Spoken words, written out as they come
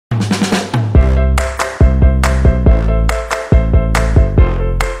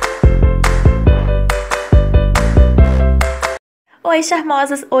Oi,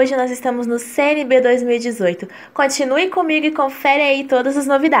 charmosas! Hoje nós estamos no CNB 2018. Continue comigo e confere aí todas as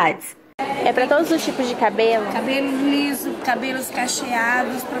novidades. É para todos os tipos de cabelo? Cabelo liso, cabelos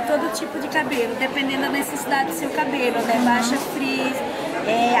cacheados, para todo tipo de cabelo, dependendo da necessidade do seu cabelo, né? Baixa frizz,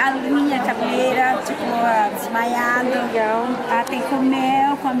 a linha cabeleira, tipo a desmaiada. Legal. Tem com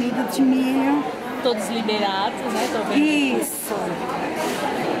mel, com amido de milho. Todos liberados, né? Tô vendo. Isso.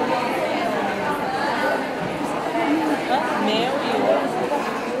 Mel e outro.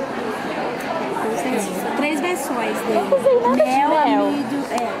 Três versões dele. Não usei nada de mel.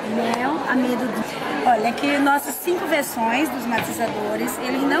 Mel, amido de... Olha, aqui nossas 5 versões dos matizadores,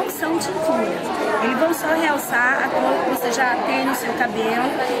 eles não são tinturas. Eles vão só realçar a cor que você já tem no seu cabelo.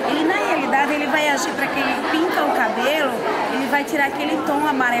 Ele, na realidade, ele vai agir para quem pinta o cabelo, ele vai tirar aquele tom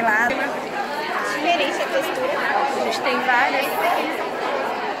amarelado. Diferente a textura. A gente tem várias.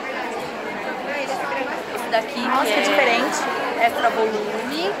 Esse daqui Nossa, que diferente. Extra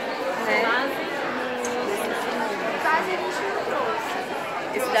volume, né?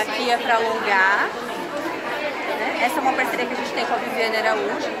 Esse daqui é para alongar, né? Essa é uma parceria que a gente tem com a Viviane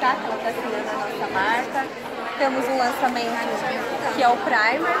Araújo, tá? Ela está assinando a nossa marca. Temos um lançamento que é o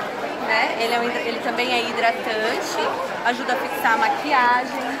primer, né? Ele também é hidratante, ajuda a fixar a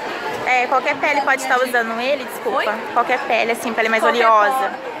maquiagem. Qualquer pele pode estar usando ele, desculpa. Oi? Qualquer pele, assim, pele mais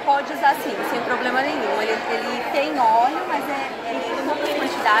oleosa. Pode usar sim, sem problema nenhum. Ele tem óleo, mas é em poucas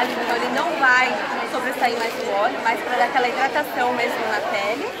quantidades, então ele não vai sobressair mais o óleo, mas para dar aquela hidratação mesmo na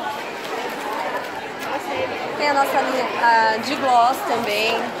pele. Tem a nossa linha de gloss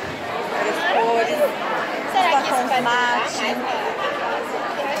também, várias cores. Batom mate.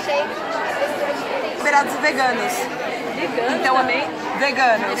 Liberados veganos. Então também?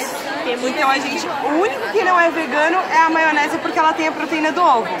 Veganos. Então a gente, o único que não é vegano é a maionese porque ela tem a proteína do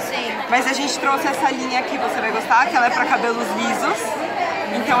ovo. Sim. Mas a gente trouxe essa linha aqui, você vai gostar, que ela é para cabelos lisos.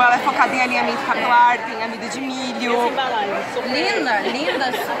 Então ela é focada em alinhamento capilar, tem amido de milho. Linda,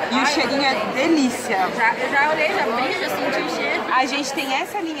 linda. E o cheirinho é delícia. Eu já olhei, já brilho, senti o cheiro. A gente tem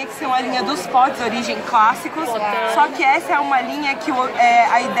essa linha que são a linha dos potes, origem clássicos. Só que essa é uma linha que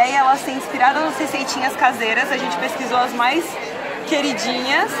a ideia é ela ser inspirada nas receitinhas caseiras. A gente pesquisou as mais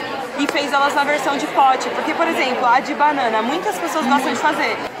queridinhas e fez elas na versão de pote. Porque, por exemplo, a de banana, muitas pessoas gostam de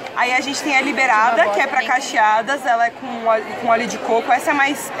fazer. Aí a gente tem a liberada, que é para cacheadas, ela é com óleo de coco. Essa é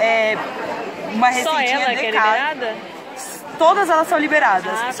mais uma receitinha de casa. Todas elas são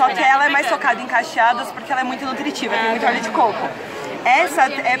liberadas, só que ela é mais focada em cacheadas porque ela é muito nutritiva, tem muito óleo de coco. Essa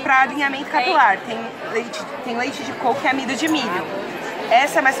é para alinhamento capilar, tem leite de coco e amido de milho.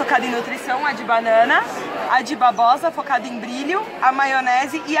 Essa é mais focada em nutrição, a de banana, a de babosa, focada em brilho, a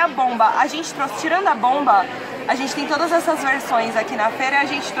maionese e a bomba. A gente trouxe, tirando a bomba, a gente tem todas essas versões aqui na feira e a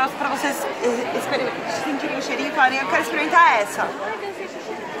gente trouxe para vocês sentirem o cheirinho e falarem, eu quero experimentar essa.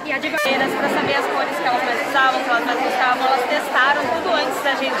 E a de barreiras, para saber as cores que elas mais usavam, que elas mais gostavam, elas testaram tudo antes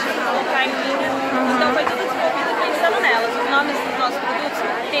da gente colocar em linha. Então foi tudo desenvolvido pensando nelas. Os nomes dos nossos produtos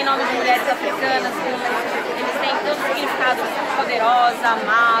têm nomes de mulheres africanas, eles têm todo o significado poderosa,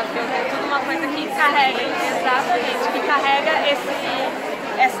 amável, é tudo uma coisa que carrega, exatamente, que carrega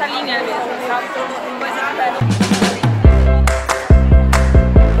essa linha mesmo, sabe? Coisa que vai...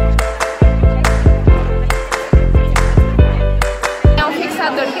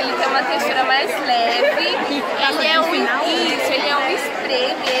 Que ele tem uma textura mais leve, ele é um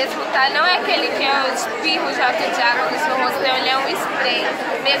spray mesmo, tá? Não é aquele que eu espirro jato de água no seu rosto, não, ele é um spray.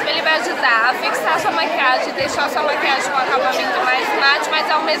 Mesmo ele vai ajudar a fixar sua maquiagem, deixar sua maquiagem com um acabamento mais mate, mas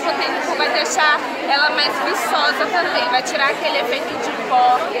ao mesmo tempo vai deixar ela mais viçosa também, vai tirar aquele efeito de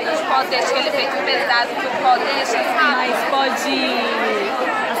pó, o pó deixa aquele efeito pesado que o pó deixa, sabe? Mas pode,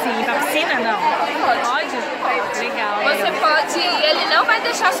 assim, ir pra piscina, não? Pode? Legal. Você pode, ele não vai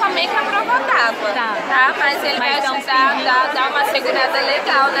deixar sua make à prova d'água, tá? Mas ele vai ajudar a dar uma segurada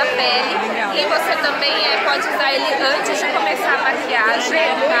legal na pele. Legal. E você também pode usar ele antes de começar a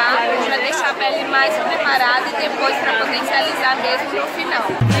maquiagem, tá? Vai deixar a pele mais preparada e depois para potencializar mesmo no final.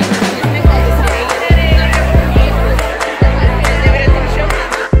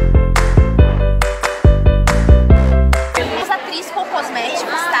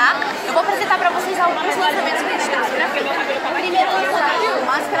 Cosméticos, tá? Eu vou apresentar pra vocês alguns lançamentos que a gente trouxe pra frente. Primeiro lançamento,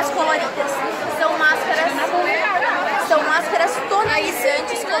 máscaras coloridas. São máscaras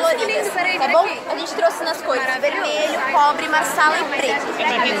tonalizantes coloridas, tá bom? A gente trouxe nas cores vermelho, cobre, marsala e preto.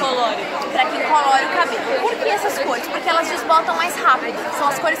 Pra quem colore. Pra quem colore o cabelo. Por que essas cores? Porque elas desbotam mais rápido. São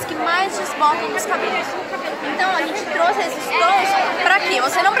as cores que mais desbotam nos cabelos. Então a gente trouxe esses tons pra quê?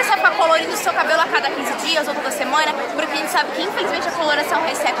 Você não precisa ficar colorindo o seu cabelo cabelo a cada 15 dias ou toda semana, porque a gente sabe que infelizmente a coloração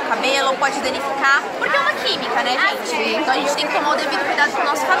resseca o cabelo, pode danificar, porque é uma química, né, gente? Então a gente tem que tomar o devido cuidado com o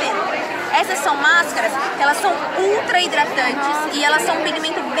nosso cabelo. Essas são máscaras, elas são ultra hidratantes e elas são um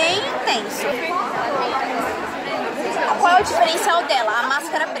pigmento bem intenso. Qual é o diferencial dela? A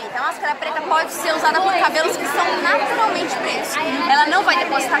máscara preta. A máscara preta pode ser usada por cabelos que são naturalmente pretos. Ela não vai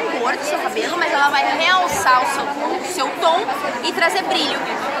depositar cor do seu cabelo, mas ela vai realçar o seu tom e trazer brilho.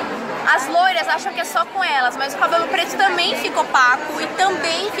 As loiras acham que é só com elas, mas o cabelo preto também fica opaco e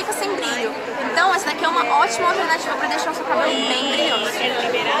também fica sem brilho. Então essa daqui é uma ótima alternativa para deixar o seu cabelo bem brilhoso.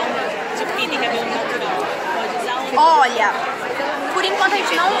 Olha, por enquanto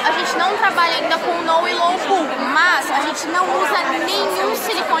a gente não trabalha ainda com no e low pool, mas a gente não usa nenhum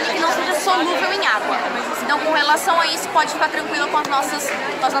silicone que não seja solúvel em água. Então com relação a isso, pode ficar tranquilo com as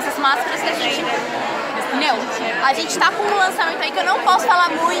nossas máscaras que a gente... a gente tá com um lançamento aí que eu não posso falar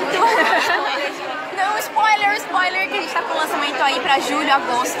muito. Não, spoiler, que a gente tá com um lançamento aí pra julho,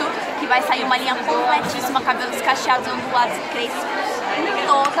 agosto, que vai sair uma linha completíssima, cabelos cacheados, ondulados e crespos,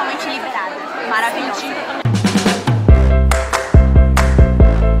 totalmente liberada. Maravilhoso.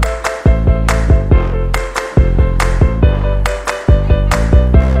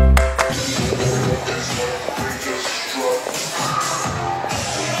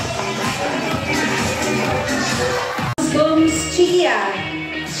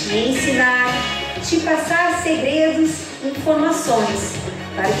 Te ensinar, te passar segredos, informações,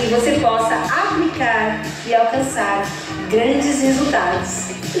 para que você possa aplicar e alcançar grandes resultados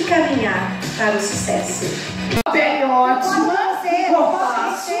e caminhar para o sucesso. Bem, ótimo.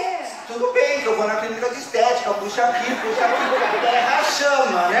 Tudo bem, que eu vou na clínica de estética, puxa aqui, porque a terra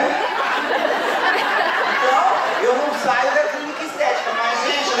chama, né? Então, eu não saio da clínica estética, mas,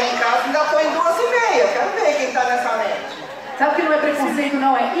 gente, lá em casa ainda tô em 2h30. Quero ver quem tá nessa média. Sabe que não é preconceito,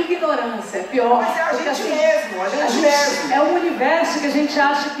 não, é ignorância, é pior. Mas é a gente mesmo, a gente mesmo. É um universo que a gente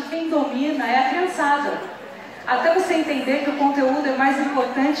acha que quem domina é a criançada. Até você entender que o conteúdo é mais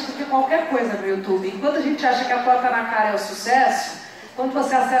importante do que qualquer coisa no YouTube. Enquanto a gente acha que a torta na cara é o sucesso, quando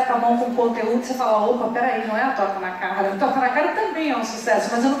você acerta a mão com o conteúdo, você fala, opa, peraí, não é a torta na cara. A torta na cara também é um sucesso,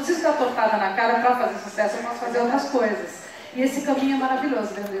 mas eu não preciso dar tortada na cara para fazer sucesso, eu posso fazer outras coisas. E esse caminho é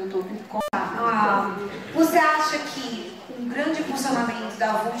maravilhoso dentro do YouTube. Você acha que um grande funcionamento da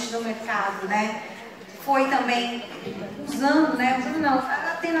Avult no mercado, né, foi também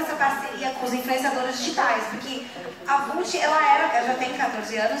tendo essa parceria com os influenciadores digitais, porque a Avult, ela já tem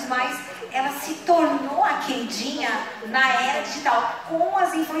 14 anos, mas ela se tornou a queridinha na era digital com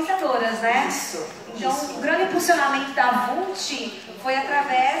as influenciadoras, né? Isso. Então, o grande impulsionamento da Avult foi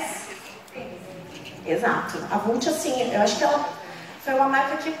através... Exato. A Avult, assim, eu acho que ela foi uma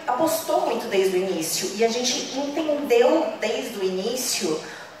marca que apostou muito desde o início e a gente entendeu desde o início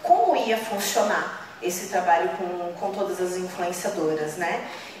como ia funcionar esse trabalho com todas as influenciadoras, né?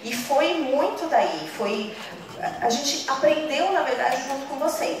 E foi muito daí, a gente aprendeu, na verdade, junto com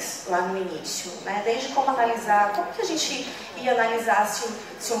vocês, lá no início, né? Desde como analisar, como que a gente ia analisar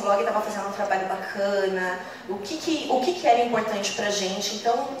se um blog estava fazendo um trabalho bacana, o que era importante pra gente.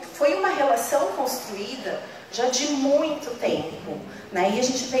 Então, foi uma relação construída já de muito tempo, né? E a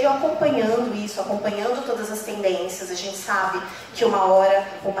gente veio acompanhando isso, acompanhando todas as tendências. A gente sabe que uma hora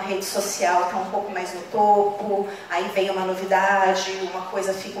uma rede social está um pouco mais no topo, aí vem uma novidade, uma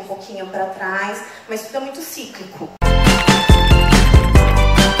coisa fica um pouquinho para trás, mas tudo é muito cíclico.